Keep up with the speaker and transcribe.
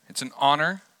It's an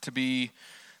honor to be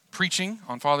preaching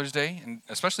on Father's Day, and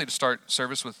especially to start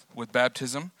service with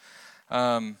baptism.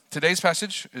 Today's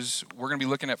passage is, we're going to be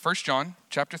looking at 1 John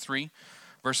chapter 3,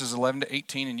 verses 11 to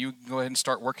 18, and you go ahead and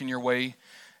start working your way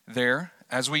there.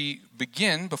 As we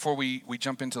begin, before we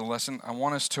jump into the lesson, I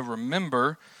want us to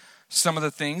remember some of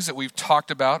the things that we've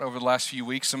talked about over the last few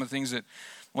weeks, some of the things that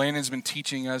Landon's been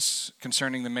teaching us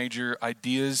concerning the major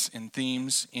ideas and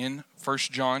themes in 1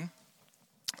 John.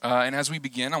 And as we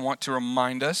begin, I want to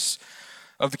remind us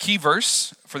of the key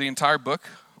verse for the entire book,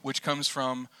 which comes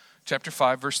from chapter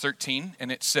 5, verse 13,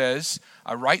 and it says,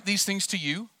 "I write these things to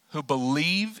you who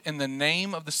believe in the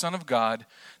name of the Son of God,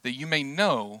 that you may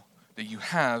know that you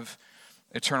have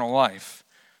eternal life."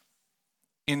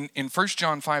 In 1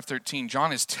 John 5:13,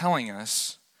 John is telling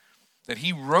us that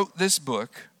he wrote this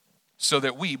book so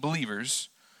that we, believers,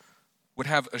 would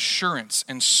have assurance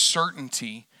and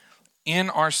certainty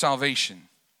in our salvation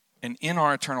and in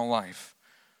our eternal life.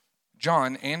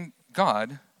 John and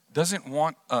God doesn't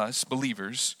want us,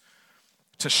 believers,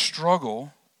 to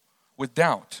struggle with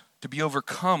doubt, to be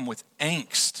overcome with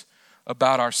angst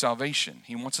about our salvation.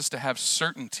 He wants us to have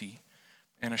certainty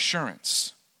and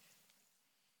assurance.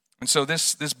 And so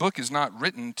this book is not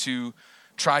written to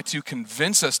try to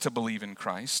convince us to believe in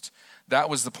Christ. That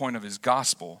was the point of his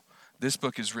gospel. This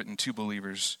book is written to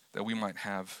believers that we might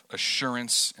have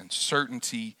assurance and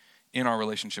certainty in our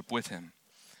relationship with him.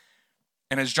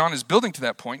 And as John is building to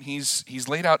that point, he's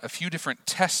laid out a few different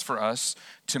tests for us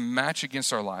to match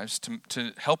against our lives,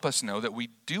 to help us know that we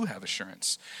do have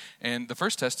assurance. And the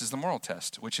first test is the moral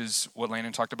test, which is what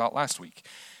Landon talked about last week.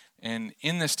 And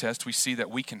in this test, we see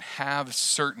that we can have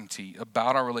certainty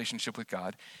about our relationship with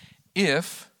God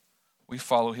if we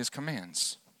follow his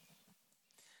commands.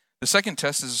 The second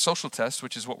test is a social test,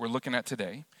 which is what we're looking at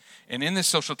today. And in this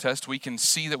social test, we can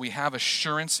see that we have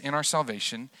assurance in our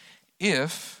salvation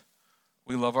if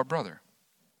we love our brother.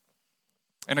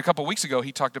 And a couple weeks ago,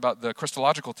 he talked about the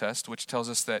Christological test, which tells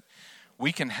us that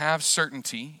we can have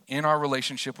certainty in our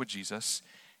relationship with Jesus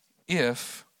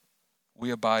if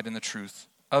we abide in the truth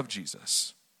of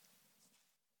Jesus.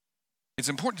 It's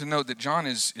important to note that John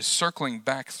is circling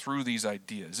back through these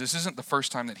ideas. This isn't the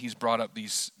first time that he's brought up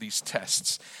these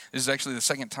tests. This is actually the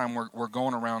second time we're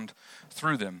going around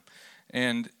through them.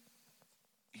 And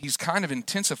he's kind of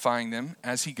intensifying them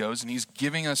as he goes, and he's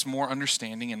giving us more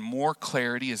understanding and more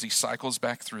clarity as he cycles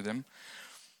back through them.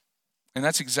 And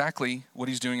that's exactly what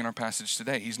he's doing in our passage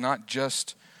today. He's not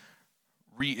just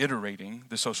reiterating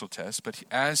the social test, but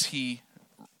as he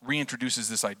reintroduces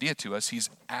this idea to us, he's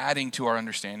adding to our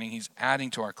understanding, he's adding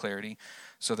to our clarity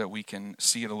so that we can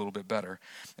see it a little bit better.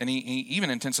 And he even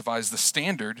intensifies the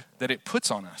standard that it puts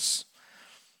on us.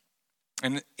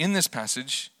 And in this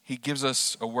passage, he gives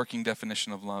us a working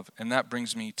definition of love, and that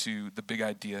brings me to the big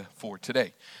idea for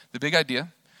today. The big idea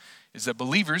is that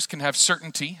believers can have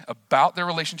certainty about their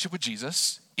relationship with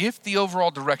Jesus if the overall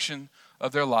direction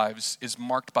of their lives is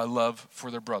marked by love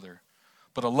for their brother,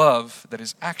 but a love that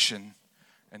is action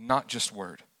and not just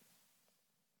word.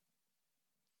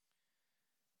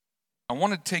 I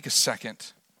want to take a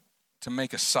second to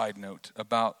make a side note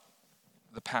about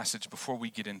the passage before we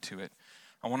get into it.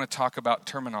 I want to talk about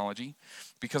terminology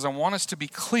because I want us to be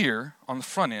clear on the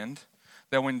front end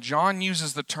that when John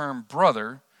uses the term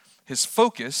brother, his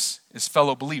focus is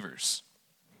fellow believers.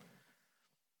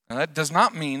 Now that does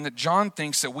not mean that John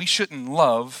thinks that we shouldn't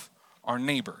love our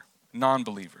neighbor,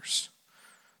 non-believers.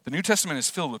 The New Testament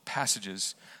is filled with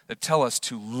passages that tell us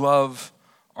to love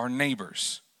our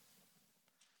neighbors.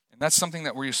 And that's something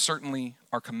that we certainly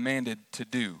are commanded to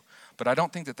do. But I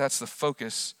don't think that that's the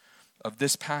focus of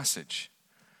this passage.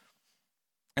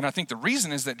 And I think the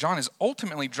reason is that John is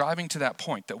ultimately driving to that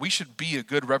point, that we should be a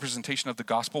good representation of the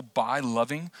gospel by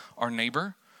loving our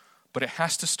neighbor. But it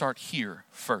has to start here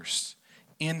first,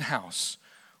 in-house,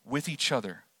 with each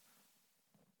other.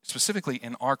 Specifically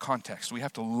in our context, we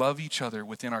have to love each other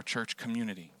within our church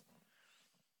community.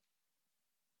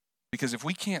 Because if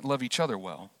we can't love each other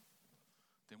well,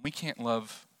 then we can't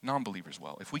love non-believers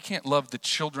well. If we can't love the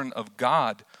children of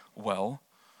God well,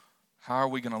 how are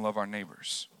we going to love our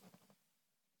neighbors?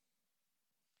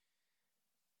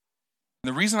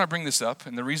 And the reason I bring this up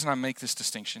and the reason I make this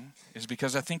distinction is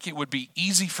because I think it would be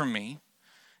easy for me,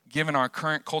 given our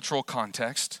current cultural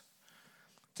context,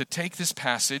 to take this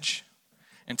passage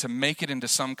and to make it into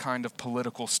some kind of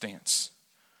political stance.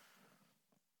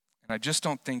 And I just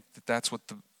don't think that that's what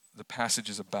the passage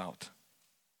is about.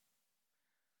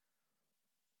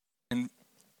 And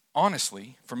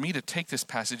honestly, for me to take this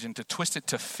passage and to twist it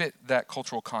to fit that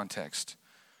cultural context,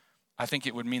 I think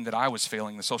it would mean that I was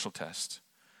failing the social test.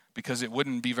 because it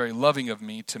wouldn't be very loving of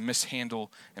me to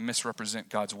mishandle and misrepresent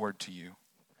God's word to you.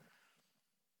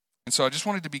 And so I just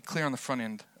wanted to be clear on the front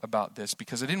end about this,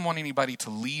 because I didn't want anybody to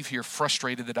leave here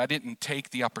frustrated that I didn't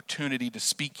take the opportunity to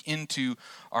speak into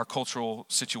our cultural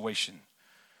situation.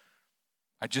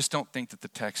 I just don't think that the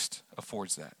text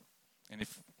affords that. And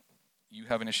if you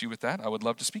have an issue with that, I would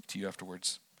love to speak to you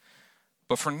afterwards.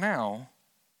 But for now,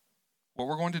 what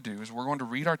we're going to do is we're going to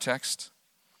read our text,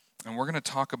 and we're going to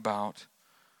talk about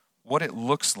what it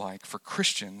looks like for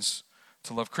Christians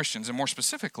to love Christians, and more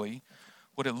specifically,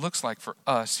 what it looks like for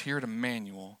us here at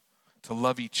Emmanuel to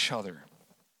love each other.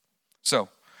 So,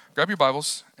 grab your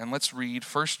Bibles and let's read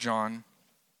 1 John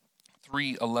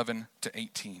 3:11 to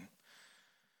 18.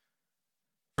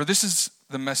 For this is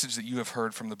the message that you have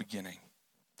heard from the beginning,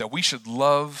 that we should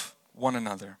love one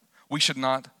another. We should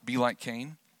not be like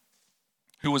Cain,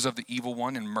 who was of the evil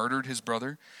one and murdered his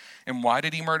brother. And why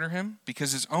did he murder him?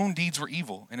 Because his own deeds were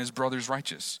evil and his brother's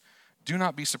righteous. Do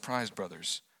not be surprised,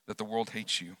 brothers, that the world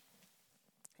hates you.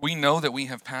 We know that we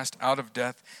have passed out of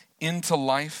death into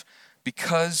life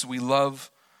because we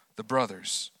love the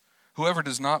brothers. Whoever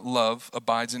does not love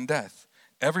abides in death.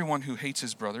 Everyone who hates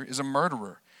his brother is a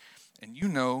murderer. And you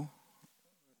know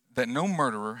that no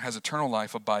murderer has eternal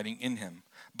life abiding in him.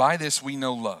 By this we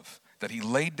know love, that he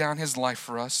laid down his life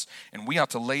for us, and we ought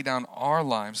to lay down our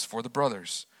lives for the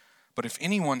brothers. But if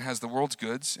anyone has the world's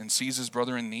goods and sees his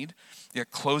brother in need, yet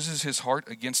closes his heart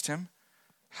against him,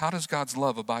 how does God's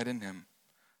love abide in him?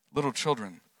 Little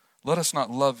children, let us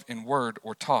not love in word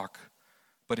or talk,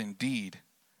 but in deed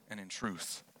and in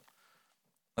truth.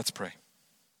 Let's pray.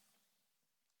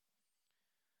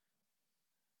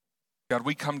 God,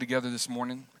 we come together this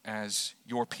morning as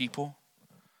your people,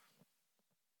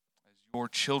 as your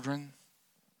children,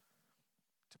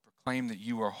 to proclaim that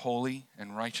you are holy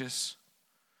and righteous,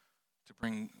 to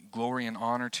bring glory and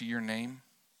honor to your name,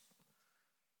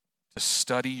 to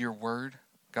study your word.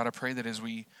 God, I pray that as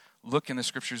we look in the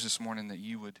scriptures this morning, that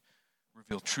you would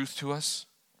reveal truth to us,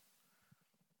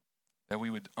 that we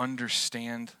would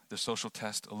understand the social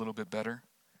test a little bit better,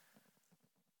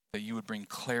 that you would bring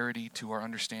clarity to our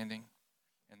understanding,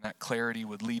 and that clarity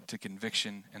would lead to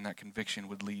conviction, and that conviction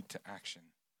would lead to action.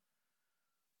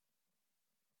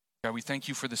 God, we thank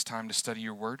you for this time to study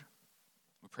your word.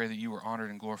 We pray that you are honored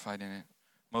and glorified in it.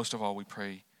 Most of all, we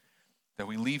pray that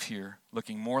we leave here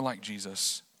looking more like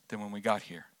Jesus than when we got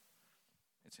here.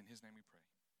 It's in his name we pray.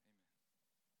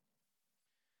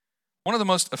 Amen. One of the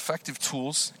most effective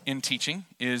tools in teaching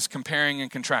is comparing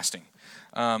and contrasting.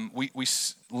 We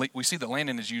see that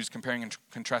Landon has used comparing and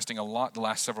contrasting a lot the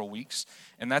last several weeks,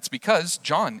 and that's because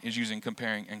John is using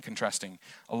comparing and contrasting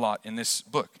a lot in this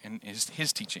book and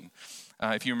his teaching.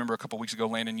 If you remember a couple weeks ago,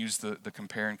 Landon used the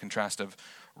compare and contrast of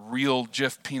real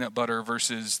Jif peanut butter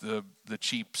versus the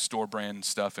cheap store brand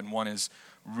stuff, and one is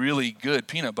really good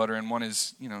peanut butter and one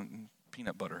is,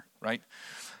 peanut butter, right?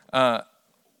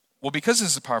 Well, because this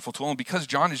is a powerful tool, and because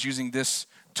John is using this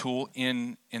tool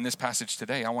in this passage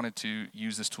today, I wanted to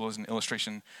use this tool as an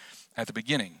illustration at the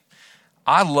beginning.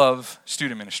 I love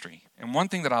student ministry, and one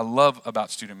thing that I love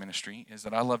about student ministry is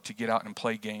that I love to get out and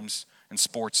play games and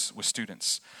sports with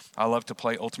students. I love to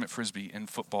play ultimate frisbee and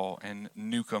football and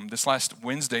Newcomb. This last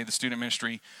Wednesday, the student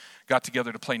ministry got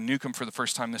together to play Newcomb for the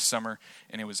first time this summer,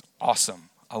 and it was awesome.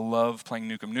 I love playing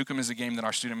Newcomb. Newcomb is a game that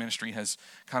our student ministry has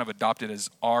kind of adopted as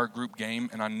our group game,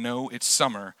 and I know it's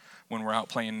summer when we're out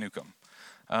playing Newcomb.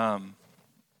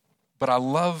 But I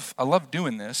love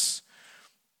doing this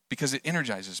because it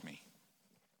energizes me.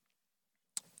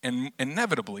 And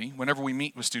inevitably, whenever we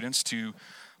meet with students to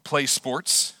play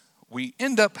sports, we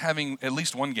end up having at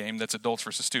least one game that's adults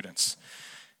versus students.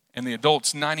 And the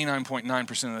adults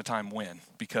 99.9% of the time win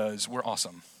because we're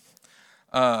awesome.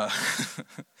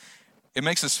 It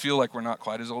makes us feel like we're not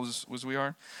quite as old as we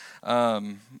are.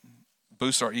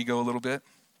 Boosts our ego a little bit.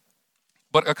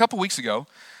 But a couple weeks ago,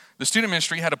 the student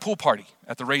ministry had a pool party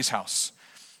at the Ray's house.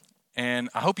 And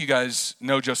I hope you guys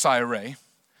know Josiah Ray.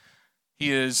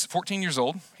 He is 14 years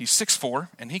old, he's 6'4",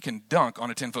 and he can dunk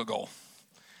on a 10-foot goal.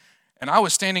 And I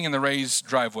was standing in the Ray's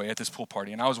driveway at this pool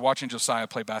party, and I was watching Josiah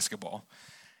play basketball.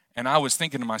 And I was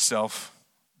thinking to myself,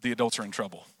 the adults are in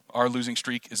trouble. Our losing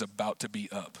streak is about to be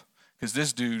up. Because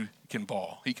this dude can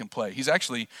ball. He can play. He's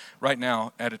actually right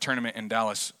now at a tournament in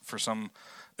Dallas for some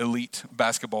elite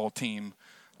basketball team,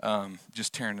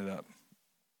 just tearing it up.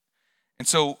 And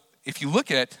so if you look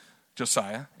at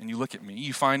Josiah and you look at me,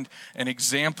 you find an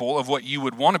example of what you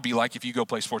would want to be like if you go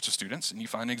play sports with students, and you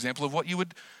find an example of what you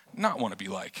would not want to be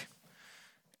like.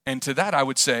 And to that I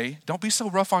would say, don't be so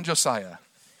rough on Josiah.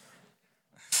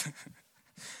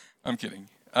 I'm kidding.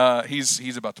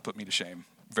 He's about to put me to shame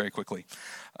very quickly.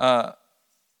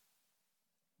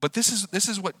 But this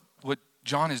is what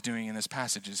John is doing in this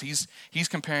passage. Is he's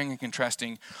comparing and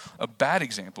contrasting a bad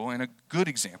example and a good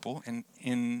example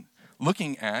in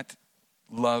looking at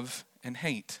love and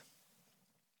hate.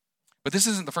 But this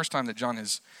isn't the first time that John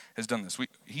has done this.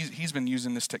 He's been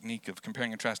using this technique of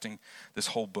comparing and contrasting this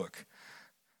whole book.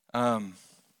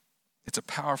 It's a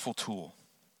powerful tool.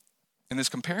 And this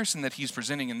comparison that he's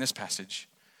presenting in this passage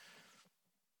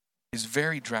is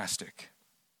very drastic.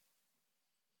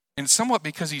 And somewhat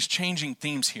because he's changing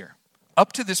themes here.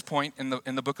 Up to this point in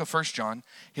the book of 1 John,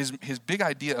 his big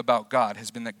idea about God has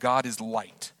been that God is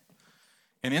light.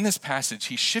 And in this passage,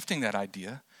 he's shifting that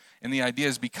idea, and the idea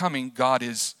is becoming God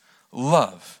is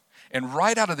love. And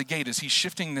right out of the gate, as he's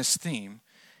shifting this theme,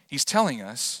 he's telling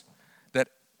us that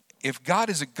if God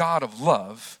is a God of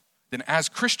love, then as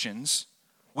Christians,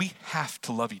 we have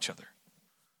to love each other.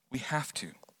 We have to.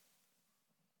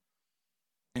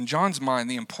 In John's mind,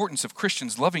 the importance of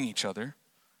Christians loving each other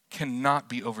cannot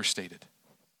be overstated.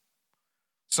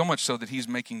 So much so that he's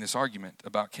making this argument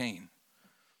about Cain.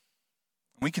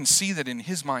 We can see that in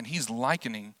his mind, he's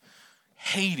likening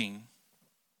hating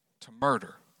to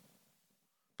murder.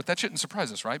 But that shouldn't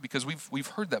surprise us, right? Because we've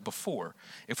heard that before.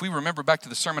 If we remember back to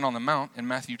the Sermon on the Mount in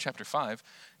Matthew chapter 5,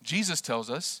 Jesus tells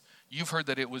us, you've heard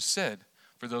that it was said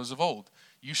for those of old,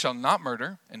 you shall not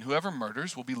murder, and whoever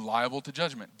murders will be liable to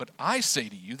judgment. But I say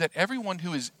to you that everyone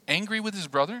who is angry with his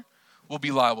brother will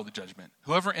be liable to judgment.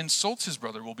 Whoever insults his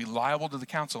brother will be liable to the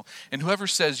council. And whoever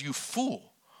says, you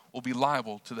fool, will be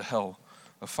liable to the hell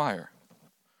of fire.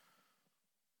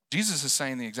 Jesus is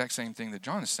saying the exact same thing that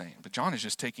John is saying, but John is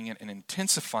just taking it and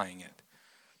intensifying it.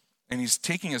 And he's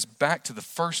taking us back to the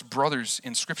first brothers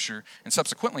in Scripture and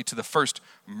subsequently to the first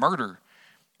murder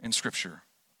in Scripture.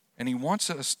 And he wants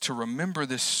us to remember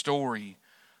this story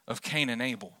of Cain and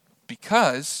Abel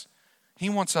because he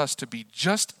wants us to be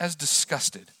just as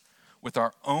disgusted with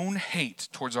our own hate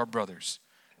towards our brothers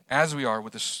as we are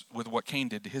with what Cain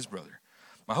did to his brother.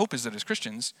 My hope is that as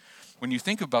Christians, when you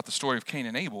think about the story of Cain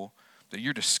and Abel, that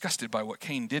you're disgusted by what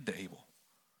Cain did to Abel.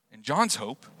 And John's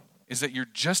hope is that you're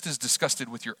just as disgusted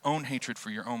with your own hatred for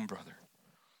your own brother.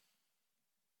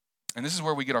 And this is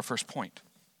where we get our first point.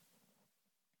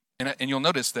 And you'll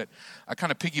notice that I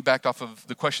kind of piggybacked off of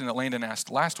the question that Landon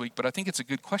asked last week, but I think it's a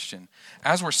good question.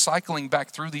 As we're cycling back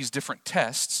through these different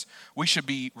tests, we should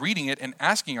be reading it and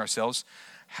asking ourselves,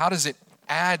 how does it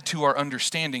add to our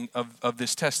understanding of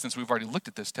this test since we've already looked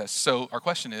at this test? So our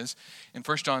question is, in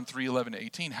 1 John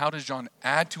 3:11-18, how does John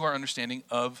add to our understanding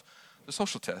of the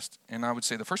social test? And I would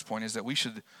say the first point is that we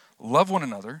should love one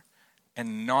another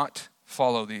and not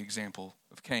follow the example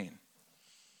of Cain.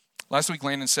 Last week,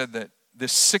 Landon said that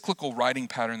this cyclical writing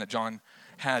pattern that John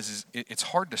has, it's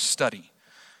hard to study,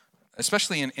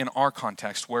 especially in our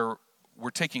context where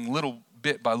we're taking little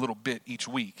bit by little bit each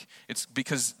week. It's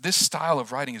because this style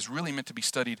of writing is really meant to be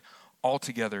studied all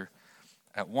together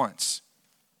at once.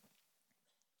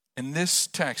 And this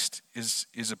text is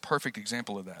a perfect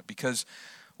example of that because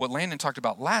what Landon talked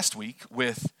about last week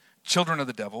with children of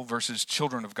the devil versus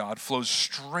children of God flows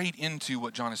straight into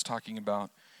what John is talking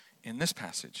about in this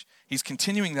passage. He's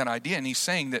continuing that idea and he's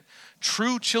saying that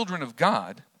true children of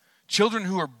God, children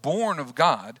who are born of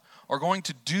God, are going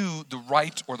to do the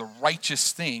right or the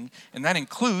righteous thing, and that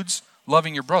includes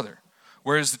loving your brother.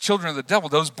 Whereas the children of the devil,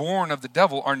 those born of the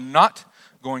devil, are not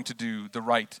going to do the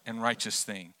right and righteous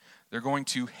thing. They're going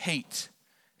to hate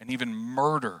and even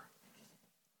murder.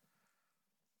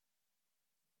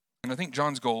 And I think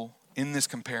John's goal in this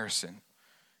comparison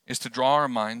is to draw our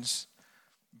minds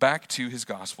back to his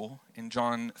gospel in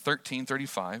John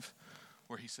 13:35,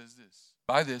 where he says this,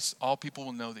 by this all people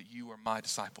will know that you are my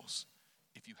disciples,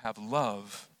 if you have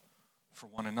love for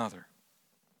one another.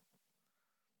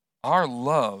 Our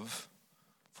love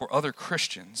for other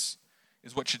Christians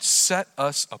is what should set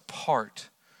us apart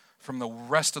from the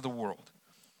rest of the world.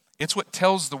 It's what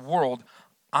tells the world,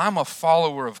 I'm a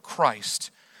follower of Christ.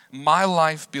 My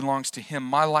life belongs to him.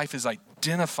 My life is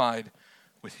identified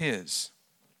with his.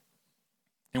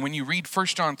 And when you read 1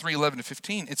 John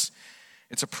 3:11-15,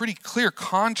 it's a pretty clear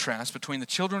contrast between the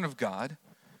children of God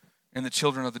and the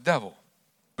children of the devil,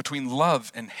 between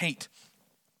love and hate.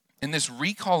 And this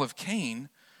recall of Cain,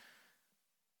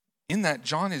 in that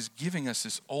John is giving us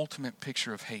this ultimate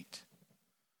picture of hate.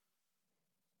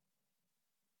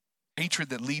 Hatred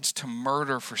that leads to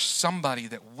murder for somebody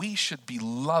that we should be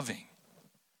loving.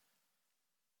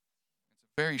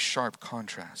 It's a very sharp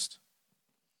contrast.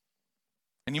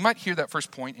 And you might hear that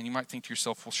first point and you might think to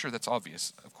yourself, well, sure, that's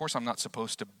obvious. Of course, I'm not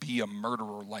supposed to be a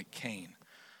murderer like Cain.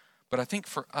 But I think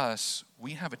for us,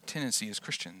 we have a tendency as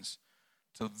Christians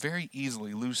to very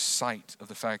easily lose sight of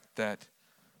the fact that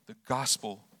the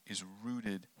gospel is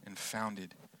rooted and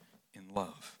founded in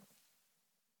love.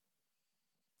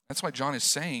 That's why John is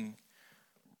saying,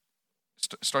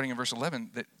 starting in verse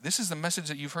 11, that this is the message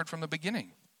that you've heard from the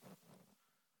beginning.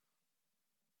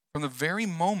 From the very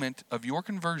moment of your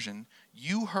conversion,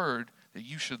 you heard that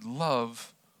you should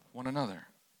love one another.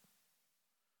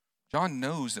 John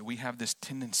knows that we have this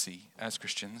tendency as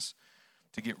Christians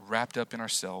to get wrapped up in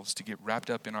ourselves, to get wrapped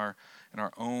up in our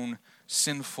own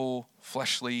sinful,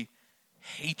 fleshly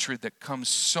hatred that comes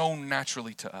so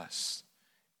naturally to us,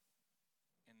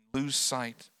 and lose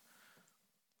sight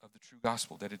of the true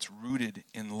gospel, that it's rooted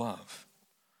in love.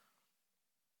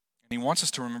 And he wants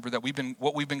us to remember that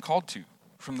what we've been called to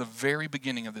from the very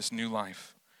beginning of this new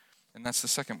life. And that's the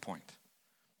second point.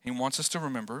 He wants us to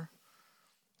remember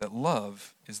that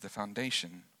love is the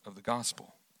foundation of the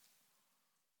gospel.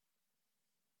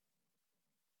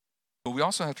 But we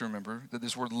also have to remember that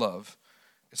this word love,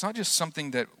 it's not just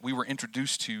something that we were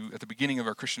introduced to at the beginning of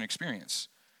our Christian experience.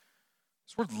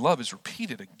 This word love is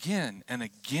repeated again and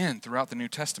again throughout the New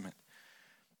Testament.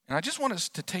 And I just want us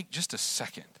to take just a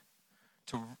second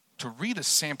to read a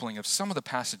sampling of some of the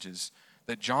passages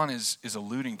that John is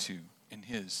alluding to in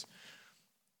his.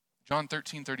 John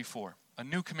 13:34, a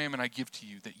new commandment I give to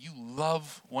you, that you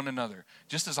love one another,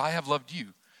 just as I have loved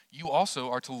you. You also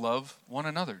are to love one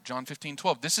another. John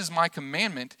 15:12, this is my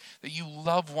commandment, that you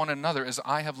love one another as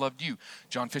I have loved you.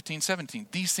 John 15:17,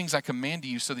 these things I command to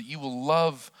you so that you will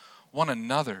love one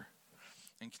another.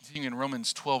 And continuing in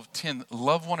Romans 12:10,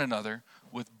 love one another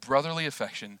with brotherly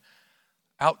affection.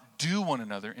 Outdo one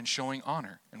another in showing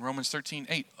honor. In Romans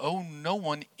 13:8, owe no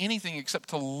one anything except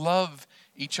to love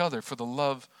each other, for the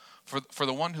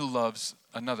one who loves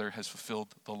another has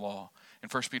fulfilled the law. In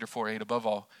 1 Peter 4:8, above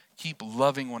all, keep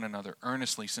loving one another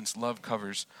earnestly, since love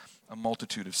covers a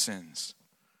multitude of sins.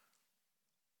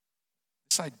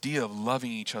 This idea of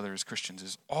loving each other as Christians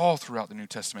is all throughout the New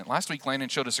Testament. Last week, Landon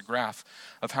showed us a graph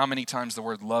of how many times the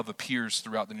word love appears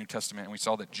throughout the New Testament, and we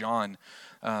saw that John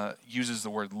uses the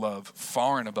word love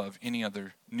far and above any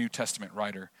other New Testament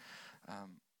writer.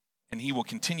 And he will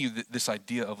continue this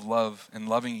idea of love and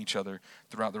loving each other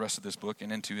throughout the rest of this book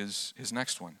and into his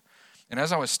next one. And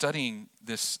as I was studying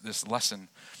this lesson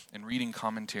and reading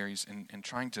commentaries and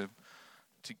trying to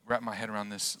wrap my head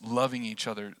around this, loving each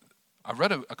other, I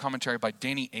read a commentary by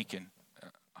Danny Akin.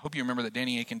 I hope you remember that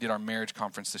Danny Akin did our marriage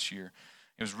conference this year.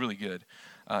 It was really good.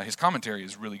 His commentary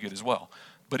is really good as well.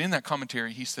 But in that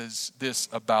commentary, he says this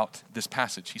about this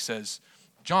passage. He says,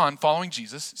 John, following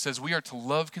Jesus, says we are to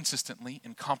love consistently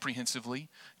and comprehensively,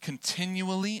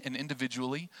 continually and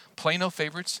individually, play no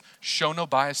favorites, show no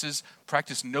biases,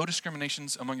 practice no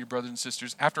discriminations among your brothers and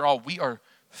sisters. After all, we are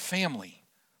family.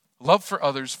 Love for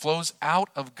others flows out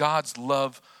of God's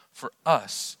love for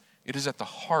us. It is at the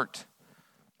heart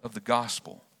of the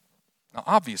gospel. Now,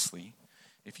 obviously,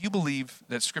 if you believe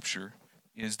that Scripture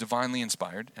is divinely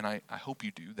inspired, and I hope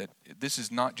you do, that this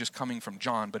is not just coming from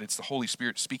John, but it's the Holy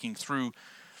Spirit speaking through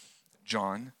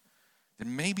John,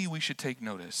 then maybe we should take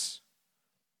notice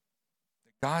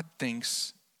that God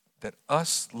thinks that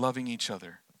us loving each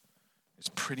other is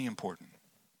pretty important.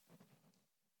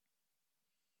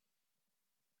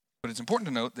 But it's important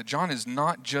to note that John is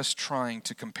not just trying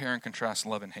to compare and contrast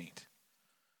love and hate.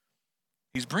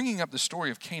 He's bringing up the story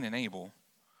of Cain and Abel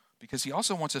because he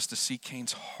also wants us to see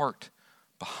Cain's heart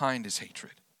behind his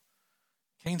hatred.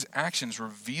 Cain's actions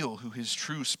reveal who his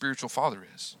true spiritual father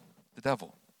is, the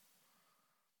devil.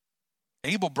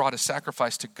 Abel brought a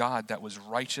sacrifice to God that was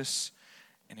righteous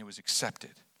and it was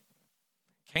accepted.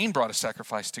 Cain brought a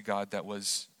sacrifice to God that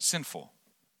was sinful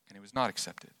and it was not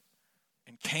accepted.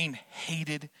 And Cain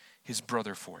hated his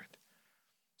brother for it,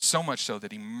 so much so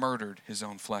that he murdered his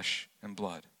own flesh and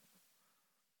blood.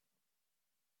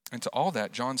 And to all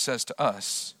that, John says to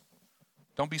us,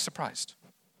 don't be surprised.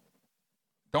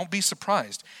 Don't be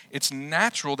surprised. It's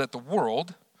natural that the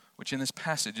world, which in this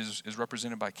passage is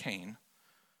represented by Cain,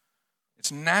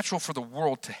 it's natural for the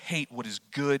world to hate what is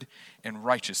good and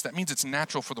righteous. That means it's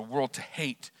natural for the world to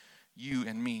hate you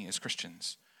and me as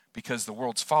Christians because the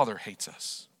world's father hates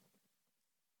us.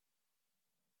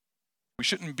 We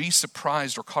shouldn't be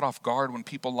surprised or caught off guard when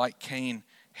people like Cain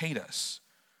hate us.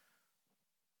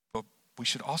 But we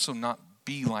should also not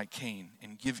be like Cain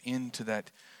and give in to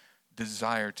that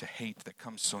desire to hate that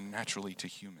comes so naturally to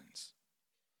humans.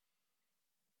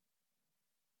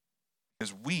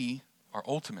 Because we are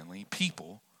ultimately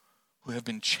people who have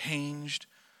been changed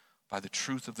by the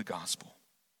truth of the gospel.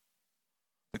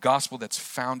 The gospel that's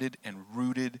founded and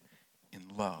rooted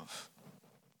in love.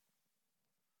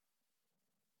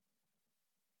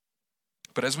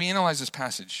 But as we analyze this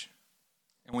passage,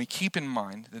 and we keep in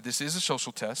mind that this is a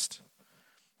social test,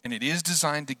 And it is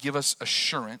designed to give us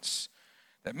assurance.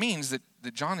 That means that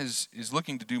John is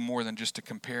looking to do more than just to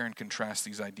compare and contrast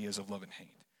these ideas of love and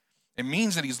hate. It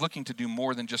means that he's looking to do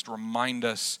more than just remind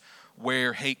us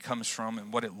where hate comes from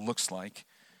and what it looks like.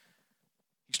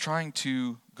 He's trying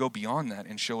to go beyond that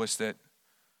and show us that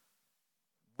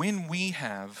when we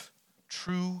have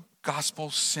true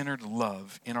gospel-centered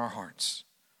love in our hearts,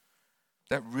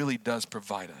 that really does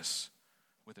provide us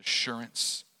with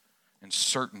assurance and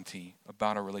certainty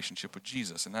about our relationship with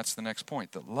Jesus. And that's the next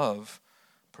point, that love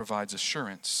provides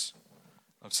assurance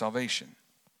of salvation.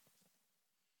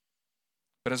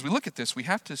 But as we look at this, we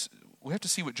have to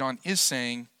see what John is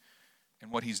saying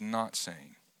and what he's not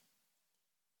saying.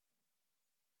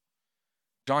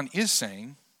 John is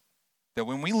saying that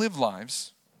when we live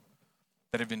lives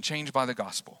that have been changed by the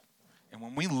gospel, and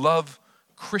when we love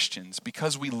Christians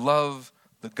because we love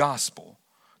the gospel,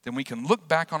 then we can look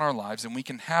back on our lives and we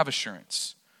can have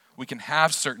assurance. We can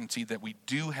have certainty that we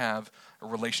do have a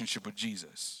relationship with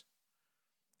Jesus.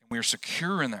 And we are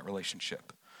secure in that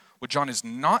relationship. What John is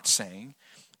not saying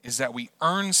is that we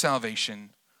earn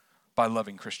salvation by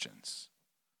loving Christians.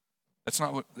 That's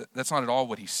not at all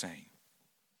what he's saying.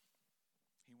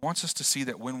 He wants us to see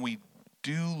that when we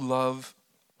do love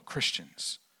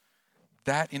Christians,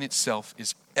 that in itself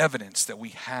is evidence that we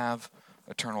have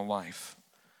eternal life.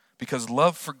 Because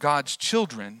love for God's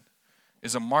children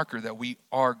is a marker that we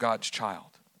are God's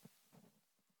child.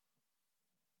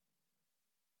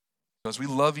 So as we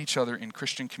love each other in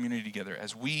Christian community together,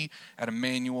 as we at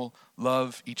Emmanuel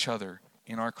love each other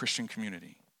in our Christian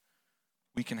community,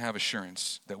 we can have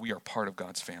assurance that we are part of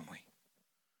God's family.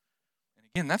 And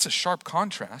again, that's a sharp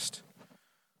contrast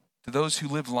to those who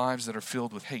live lives that are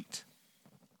filled with hate.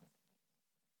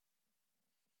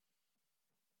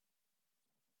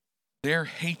 Their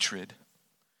hatred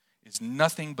is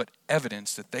nothing but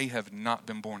evidence that they have not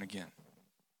been born again,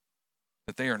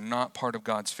 that they are not part of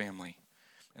God's family.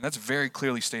 And that's very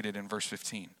clearly stated in verse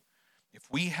 15. If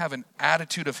we have an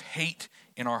attitude of hate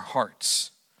in our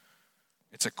hearts,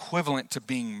 it's equivalent to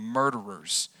being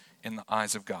murderers in the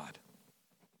eyes of God.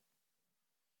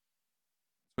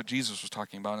 That's what Jesus was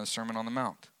talking about in the Sermon on the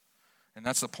Mount. And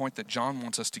that's the point that John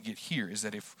wants us to get here, is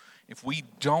that if we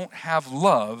don't have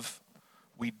love,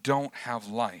 we don't have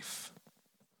life.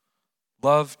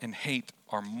 Love and hate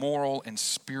are moral and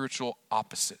spiritual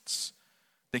opposites.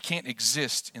 They can't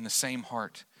exist in the same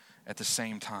heart at the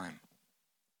same time.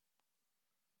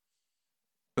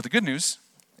 But the good news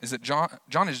is that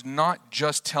John is not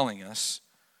just telling us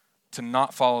to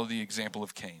not follow the example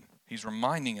of Cain. He's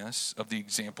reminding us of the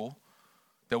example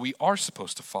that we are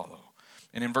supposed to follow.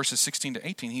 And in verses 16 to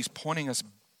 18, he's pointing us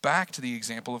back to the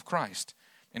example of Christ.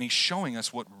 And he's showing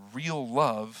us what real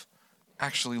love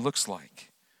actually looks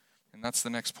like. And that's the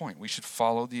next point. We should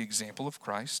follow the example of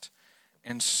Christ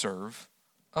and serve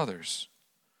others.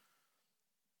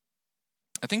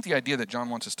 I think the idea that John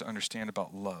wants us to understand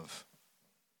about love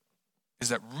is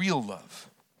that real love,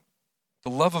 the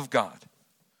love of God,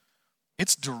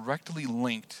 it's directly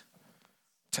linked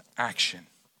to action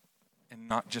and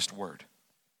not just word.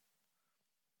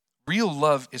 Real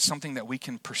love is something that we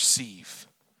can perceive.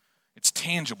 It's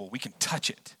tangible. We can touch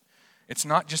it. It's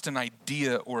not just an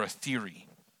idea or a theory.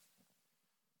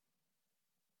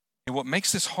 And what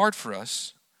makes this hard for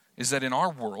us is that in our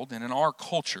world and in our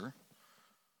culture,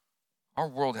 our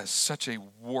world has such a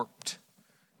warped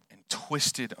and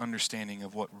twisted understanding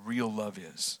of what real love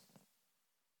is.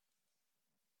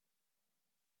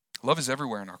 Love is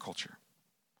everywhere in our culture.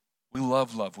 We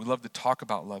love love. We love to talk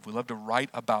about love. We love to write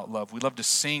about love. We love to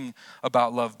sing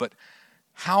about love. But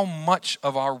how much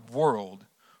of our world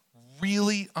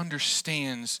really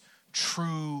understands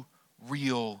true,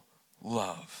 real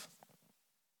love?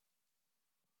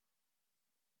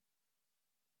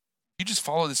 You just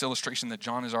follow this illustration that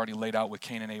John has already laid out with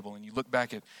Cain and Abel, and you look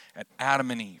back at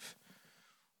Adam and Eve.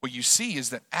 What you see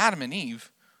is that Adam and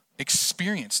Eve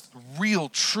experienced real,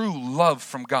 true love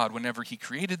from God whenever he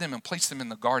created them and placed them in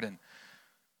the garden.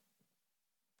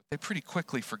 But they pretty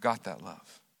quickly forgot that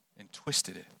love and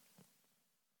twisted it.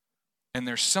 And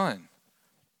their son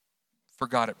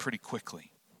forgot it pretty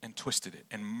quickly and twisted it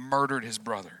and murdered his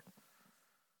brother.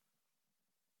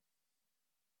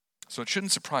 So it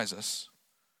shouldn't surprise us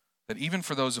that even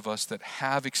for those of us that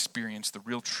have experienced the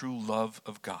real true love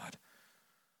of God,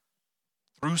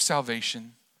 through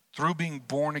salvation, through being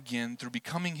born again, through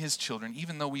becoming his children,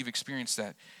 even though we've experienced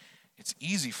that, it's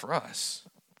easy for us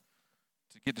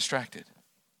to get distracted,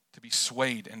 to be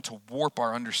swayed, and to warp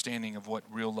our understanding of what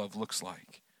real love looks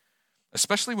like.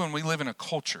 Especially when we live in a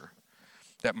culture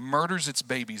that murders its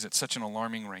babies at such an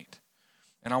alarming rate.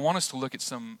 And I want us to look at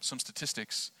some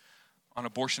statistics on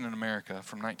abortion in America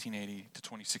from 1980 to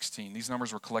 2016. These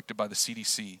numbers were collected by the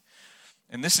CDC.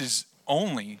 And this is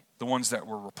only the ones that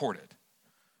were reported.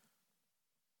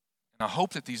 And I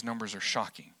hope that these numbers are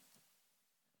shocking.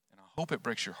 And I hope it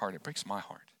breaks your heart. It breaks my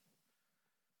heart.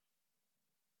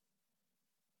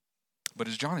 But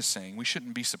as John is saying, we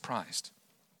shouldn't be surprised.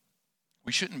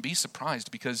 We shouldn't be surprised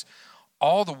because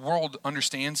all the world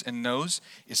understands and knows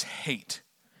is hate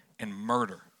and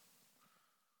murder.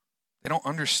 They don't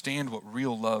understand what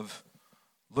real love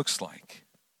looks like.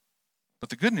 But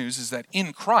the good news is that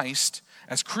in Christ,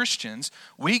 as Christians,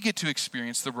 we get to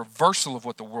experience the reversal of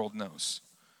what the world knows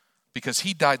because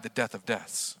he died the death of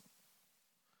deaths.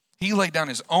 He laid down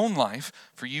his own life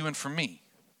for you and for me.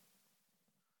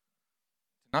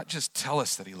 Not just tell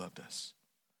us that he loved us,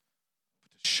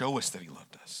 but to show us that he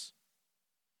loved us.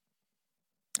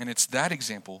 And it's that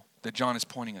example that John is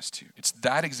pointing us to. It's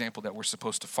that example that we're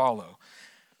supposed to follow.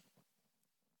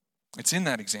 It's in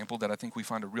that example that I think we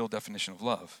find a real definition of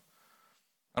love.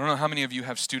 I don't know how many of you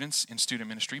have students in student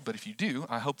ministry, but if you do,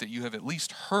 I hope that you have at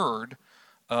least heard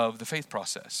of the faith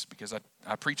process because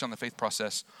I preach on the faith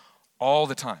process all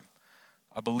the time.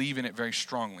 I believe in it very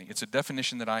strongly. It's a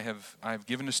definition that I have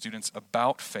given to students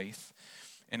about faith,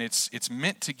 and it's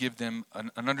meant to give them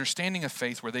an understanding of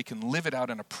faith where they can live it out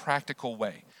in a practical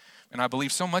way. And I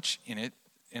believe so much in it,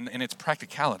 in its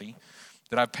practicality,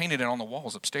 that I've painted it on the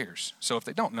walls upstairs. So if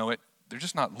they don't know it, they're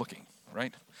just not looking,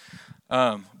 right?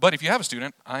 But if you have a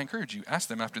student, I encourage you, ask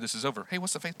them after this is over, hey,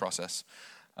 what's the faith process?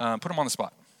 Put them on the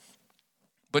spot.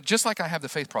 But just like I have the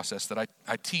faith process that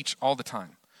I teach all the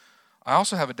time, I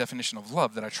also have a definition of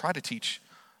love that I try to teach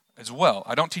as well.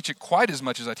 I don't teach it quite as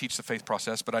much as I teach the faith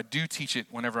process, but I do teach it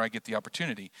whenever I get the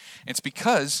opportunity. It's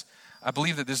because I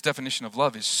believe that this definition of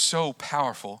love is so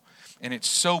powerful and it's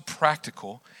so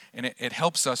practical and it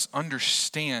helps us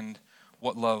understand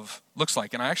what love looks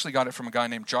like. And I actually got it from a guy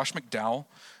named Josh McDowell.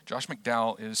 Josh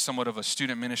McDowell is somewhat of a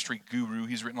student ministry guru.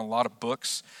 He's written a lot of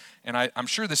books. And I'm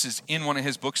sure this is in one of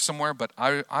his books somewhere, but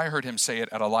I heard him say it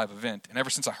at a live event. And ever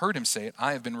since I heard him say it,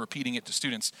 I have been repeating it to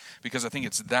students because I think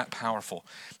it's that powerful.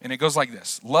 And it goes like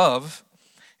this. Love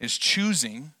is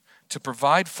choosing to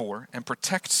provide for and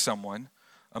protect someone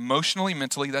emotionally,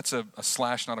 mentally. That's a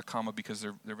slash, not a comma, because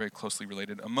they're very closely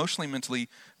related. Emotionally, mentally,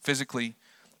 physically,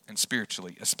 and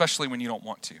spiritually, especially when you don't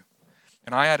want to.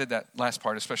 And I added that last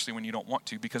part, especially when you don't want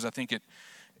to, because I think it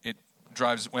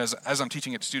drives, as I'm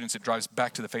teaching it to students, it drives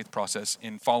back to the faith process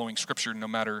in following Scripture no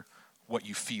matter what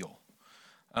you feel.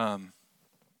 And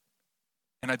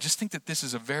I just think that this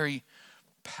is a very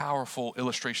powerful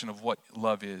illustration of what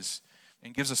love is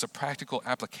and gives us a practical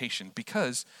application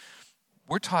because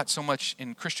we're taught so much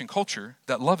in Christian culture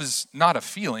that love is not a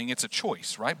feeling, it's a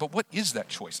choice, right? But what is that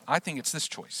choice? I think it's this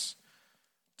choice,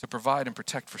 to provide and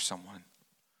protect for someone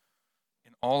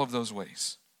in all of those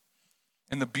ways.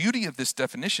 And the beauty of this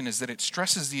definition is that it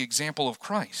stresses the example of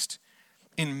Christ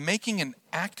in making an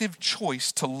active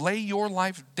choice to lay your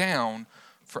life down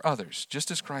for others, just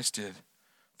as Christ did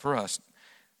for us.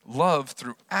 Love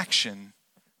through action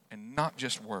and not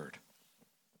just word.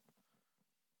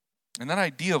 And that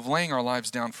idea of laying our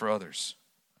lives down for others,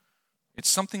 it's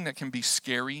something that can be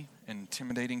scary and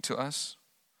intimidating to us,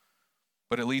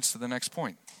 but it leads to the next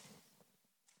point,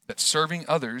 that serving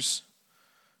others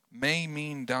may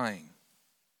mean dying.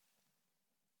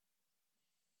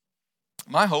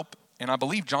 My hope, and I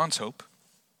believe John's hope,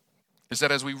 is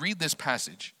that as we read this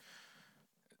passage,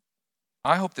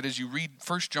 I hope that as you read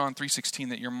 1 John 3:16,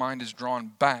 that your mind is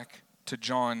drawn back to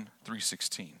John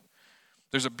 3:16.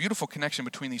 There's a beautiful connection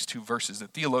between these two verses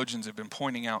that theologians have been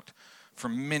pointing out for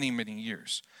many, many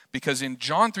years. Because in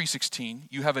John 3:16,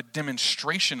 you have a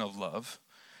demonstration of love,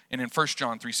 and in 1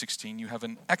 John 3:16, you have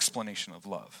an explanation of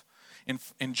love.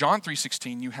 In John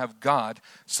 3:16, you have God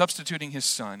substituting his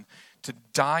son to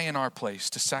die in our place,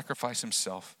 to sacrifice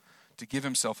himself, to give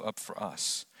himself up for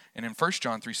us. And in 1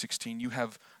 John 3:16, you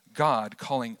have God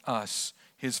calling us,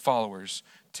 his followers,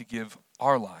 to give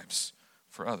our lives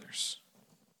for others.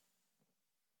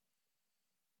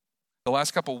 The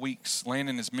last couple of weeks,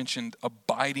 Landon has mentioned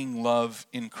abiding love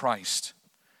in Christ.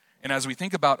 And as we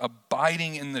think about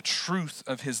abiding in the truth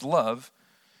of his love,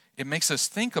 it makes us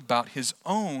think about his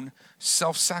own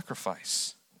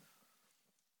self-sacrifice.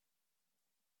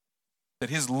 That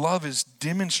his love is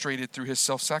demonstrated through his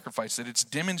self-sacrifice, that it's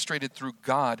demonstrated through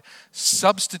God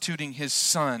substituting his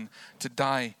son to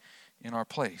die in our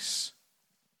place.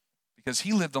 Because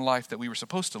he lived the life that we were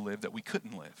supposed to live that we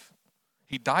couldn't live.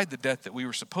 He died the death that we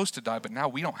were supposed to die, but now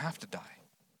we don't have to die.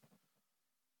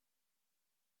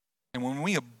 And when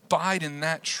we abide in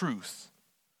that truth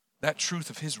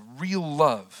of his real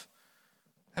love,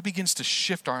 that begins to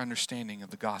shift our understanding of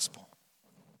the gospel.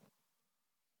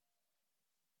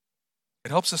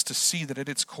 It helps us to see that at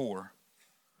its core,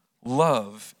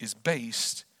 love is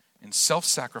based in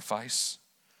self-sacrifice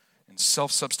and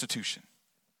self-substitution.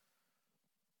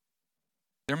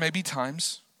 There may be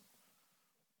times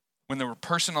when the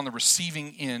person on the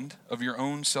receiving end of your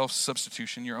own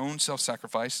self-substitution, your own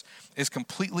self-sacrifice, is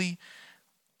completely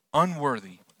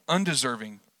unworthy,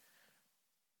 undeserving.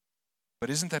 But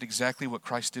isn't that exactly what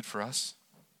Christ did for us?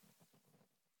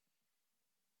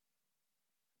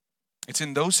 It's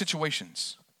in those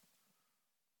situations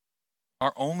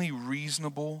our only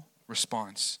reasonable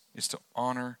response is to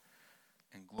honor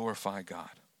and glorify God.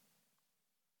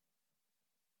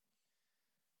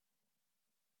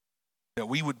 That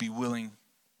we would be willing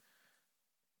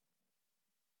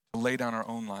to lay down our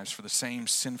own lives for the same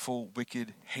sinful,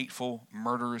 wicked, hateful,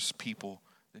 murderous people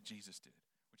that Jesus did,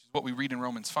 which is what we read in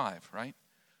Romans 5, right?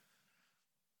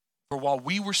 For while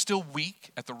we were still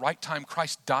weak, at the right time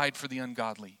Christ died for the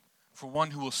ungodly, for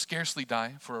one who will scarcely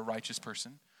die for a righteous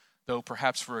person, though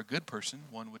perhaps for a good person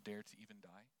one would dare to even die.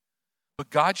 But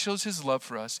God shows his love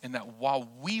for us in that while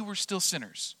we were still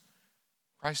sinners,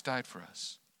 Christ died for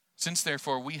us. Since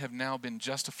therefore we have now been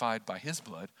justified by his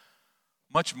blood,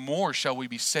 much more shall we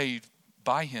be saved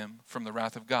by him from the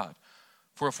wrath of God.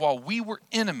 For if while we were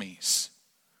enemies,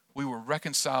 we were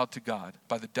reconciled to God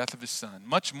by the death of his Son,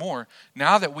 much more,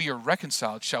 now that we are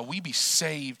reconciled, shall we be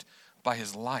saved by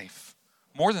his life.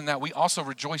 More than that, we also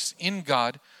rejoice in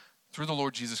God through the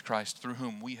Lord Jesus Christ, through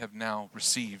whom we have now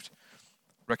received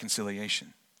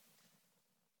reconciliation.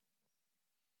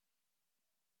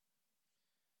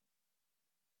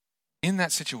 In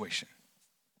that situation,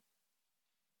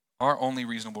 our only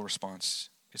reasonable response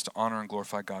is to honor and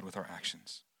glorify God with our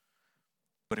actions.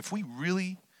 But if we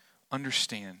really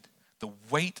understand the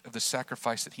weight of the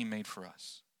sacrifice that he made for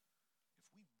us,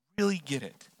 if we really get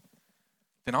it,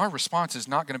 then our response is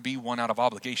not going to be one out of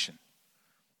obligation.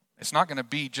 It's not going to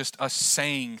be just us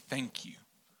saying thank you.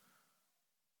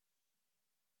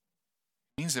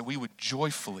 It means that we would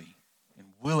joyfully and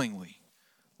willingly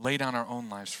lay down our own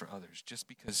lives for others just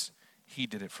because he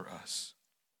did it for us.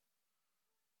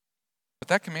 But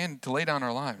that command to lay down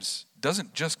our lives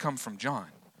doesn't just come from John.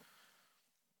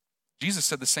 Jesus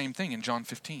said the same thing in John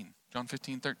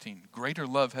 15:13. Greater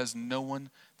love has no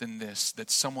one than this, that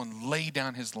someone lay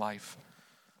down his life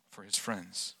for his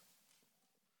friends.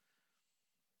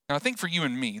 Now I think for you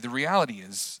and me, the reality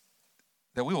is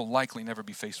that we will likely never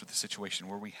be faced with a situation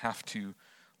where we have to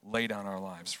lay down our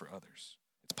lives for others.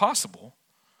 It's possible,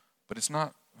 but it's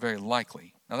not very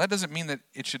likely. Now that doesn't mean that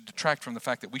it should detract from the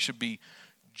fact that we should be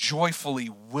joyfully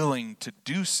willing to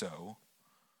do so,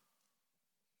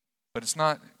 but it's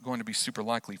not going to be super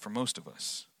likely for most of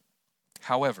us.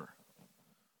 However,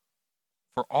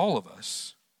 for all of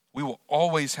us, we will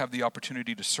always have the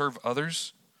opportunity to serve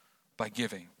others by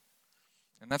giving.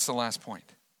 And that's the last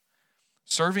point.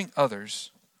 Serving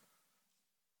others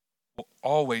will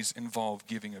always involve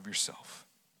giving of yourself.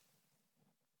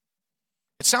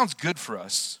 It sounds good for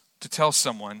us to tell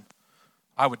someone,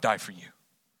 I would die for you.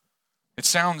 It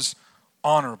sounds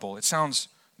honorable. It sounds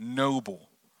noble.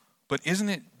 But isn't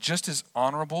it just as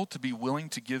honorable to be willing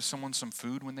to give someone some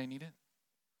food when they need it?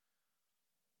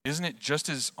 Isn't it just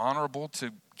as honorable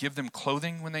to give them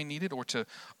clothing when they need it, or to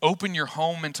open your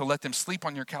home and to let them sleep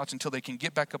on your couch until they can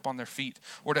get back up on their feet,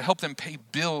 or to help them pay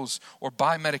bills or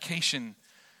buy medication?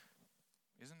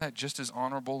 Isn't that just as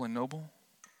honorable and noble?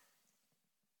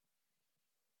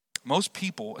 Most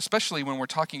people, especially when we're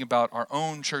talking about our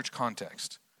own church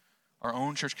context, our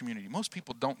own church community, most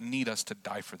people don't need us to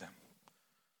die for them.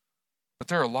 But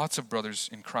there are lots of brothers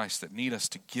in Christ that need us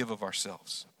to give of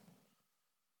ourselves.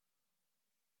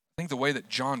 I think the way that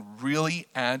John really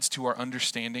adds to our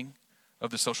understanding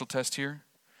of the social test here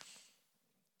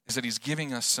is that he's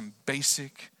giving us some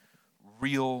basic,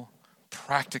 real,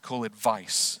 practical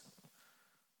advice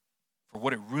for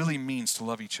what it really means to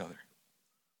love each other,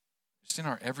 just in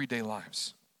our everyday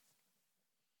lives.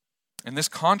 And this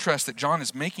contrast that John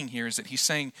is making here is that he's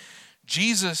saying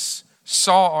Jesus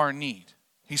saw our need.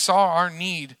 He saw our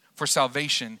need for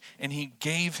salvation, and he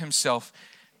gave himself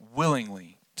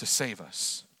willingly to save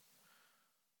us.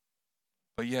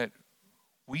 But yet,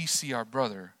 we see our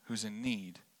brother who's in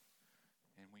need,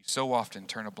 and we so often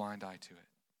turn a blind eye to it.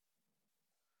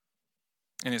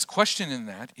 And his question in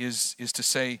that is to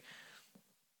say,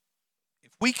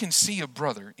 if we can see a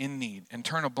brother in need and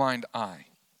turn a blind eye,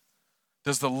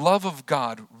 does the love of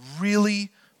God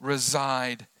really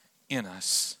reside in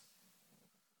us?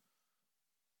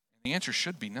 The answer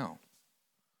should be no.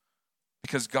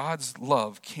 Because God's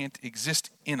love can't exist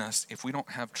in us if we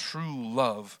don't have true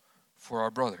love for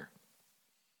our brother.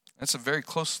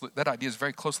 That idea is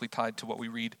very closely tied to what we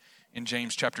read in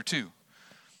James chapter 2.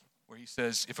 where he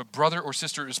says, if a brother or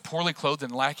sister is poorly clothed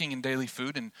and lacking in daily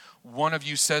food, and one of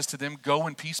you says to them, go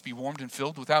in peace, be warmed and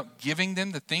filled, without giving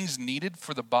them the things needed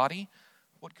for the body,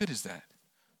 what good is that?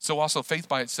 So also faith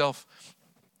by itself,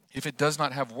 if it does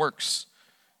not have works,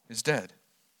 is dead.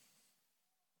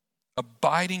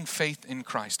 Abiding faith in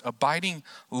Christ, abiding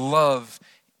love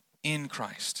in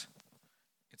Christ,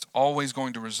 it's always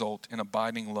going to result in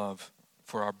abiding love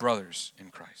for our brothers in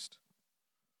Christ.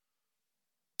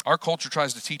 Our culture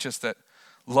tries to teach us that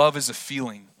love is a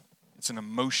feeling, it's an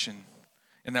emotion,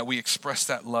 and that we express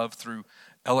that love through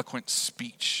eloquent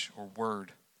speech or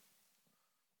word.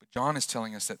 But John is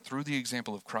telling us that through the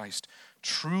example of Christ,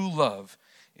 true love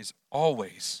is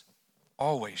always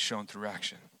shown through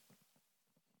action,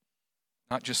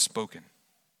 not just spoken.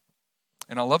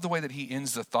 And I love the way that he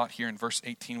ends the thought here in verse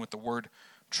 18 with the word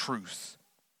truth.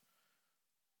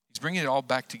 He's bringing it all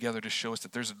back together to show us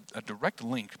that there's a direct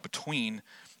link between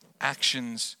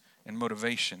actions and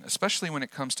motivation, especially when it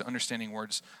comes to understanding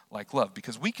words like love.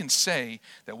 Because we can say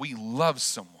that we love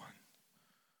someone,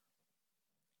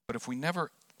 but if we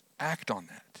never act on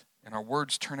that and our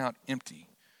words turn out empty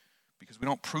because we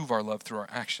don't prove our love through our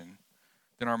action,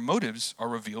 then our motives are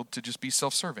revealed to just be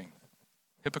self-serving,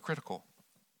 hypocritical.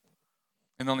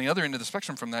 And on the other end of the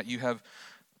spectrum from that, you have,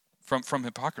 from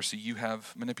hypocrisy, you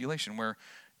have manipulation, where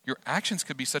your actions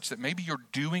could be such that maybe you're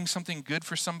doing something good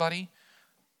for somebody,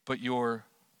 but your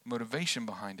motivation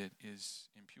behind it is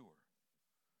impure.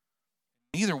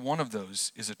 Neither one of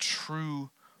those is a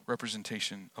true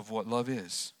representation of what love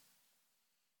is.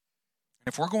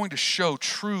 And if we're going to show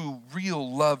true,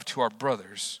 real love to our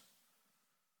brothers,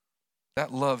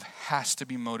 that love has to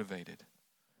be motivated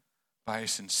by a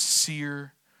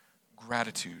sincere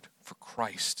gratitude for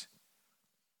Christ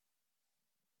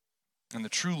and the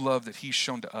true love that he's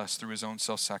shown to us through his own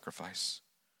self-sacrifice.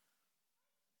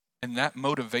 And that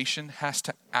motivation has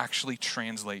to actually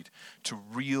translate to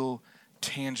real,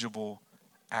 tangible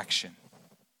action.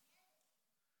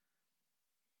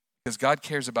 Because God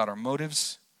cares about our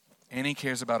motives and he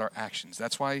cares about our actions.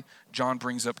 That's why John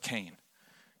brings up Cain.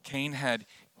 Cain had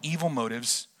evil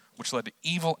motives, which led to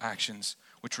evil actions,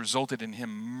 which resulted in him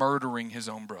murdering his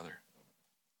own brother,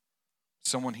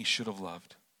 someone he should have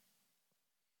loved.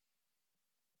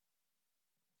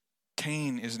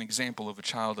 Cain is an example of a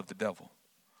child of the devil,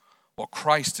 while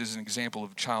Christ is an example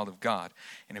of a child of God.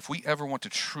 And if we ever want to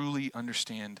truly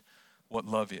understand what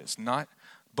love is, not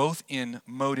both in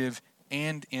motive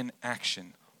and in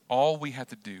action, all we have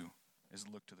to do is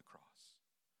look to the cross.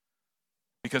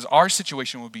 Because our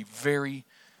situation would be very,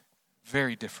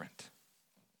 very different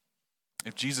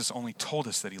if Jesus only told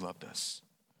us that he loved us,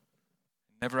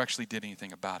 never actually did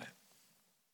anything about it.